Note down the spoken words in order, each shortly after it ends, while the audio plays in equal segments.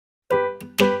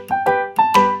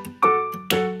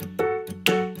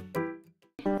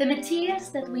The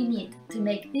materials that we need to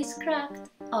make this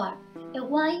craft are a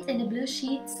white and a blue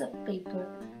sheets of paper,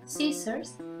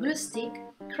 scissors, glue stick,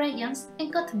 crayons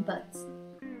and cotton buds.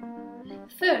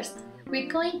 First, we're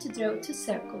going to draw two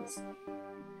circles.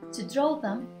 To draw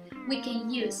them, we can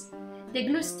use the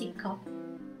glue stick cup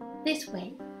this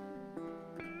way.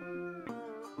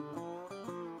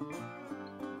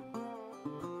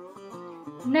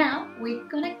 Now we're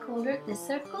gonna color the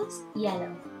circles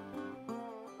yellow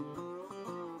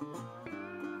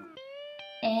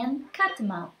and cut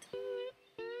them out.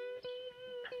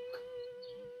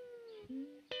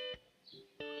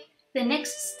 The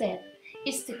next step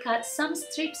is to cut some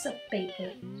strips of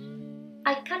paper.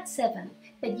 I cut 7,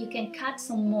 but you can cut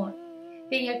some more.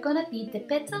 They are gonna be the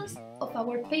petals of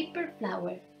our paper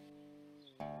flower.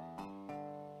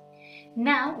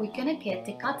 Now we're gonna get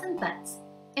the cotton buds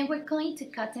and we're going to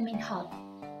cut them in half.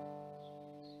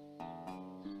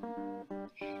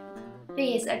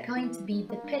 These are going to be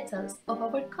the petals of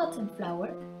our cotton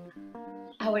flower,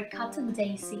 our cotton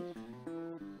daisy.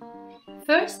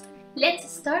 First, let's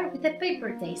start with the paper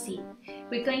daisy.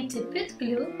 We're going to put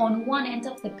glue on one end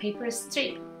of the paper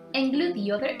strip and glue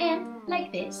the other end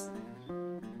like this.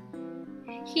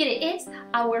 Here is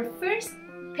our first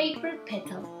paper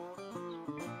petal.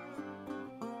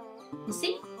 You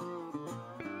see?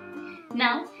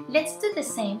 Now, let's do the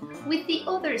same with the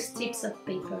other strips of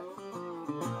paper.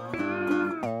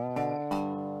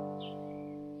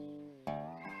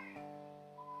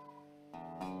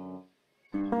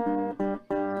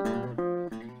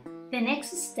 The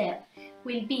next step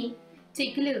will be to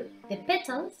glue the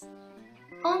petals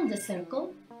on the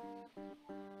circle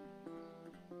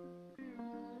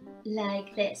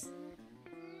like this.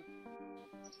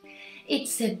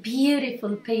 It's a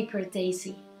beautiful paper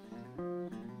daisy.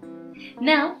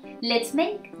 Now let's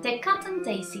make the cotton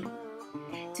daisy.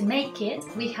 To make it,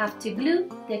 we have to glue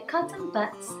the cotton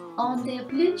buds on the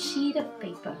blue sheet of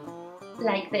paper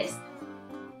like this.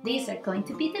 These are going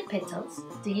to be the petals.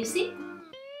 Do you see?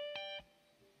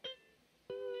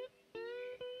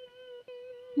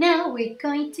 Now we're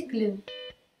going to glue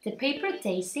the paper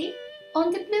daisy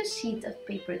on the blue sheet of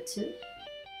paper too.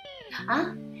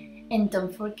 And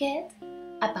don't forget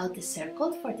about the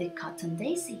circle for the cotton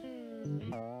daisy.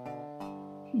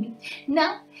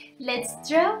 Now let's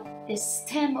draw the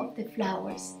stem of the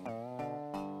flowers.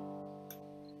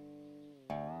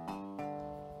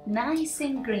 Nice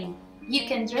and green. You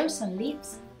can draw some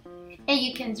leaves and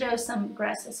you can draw some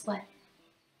grass as well.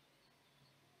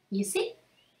 You see?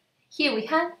 Here we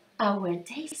have our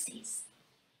daisies.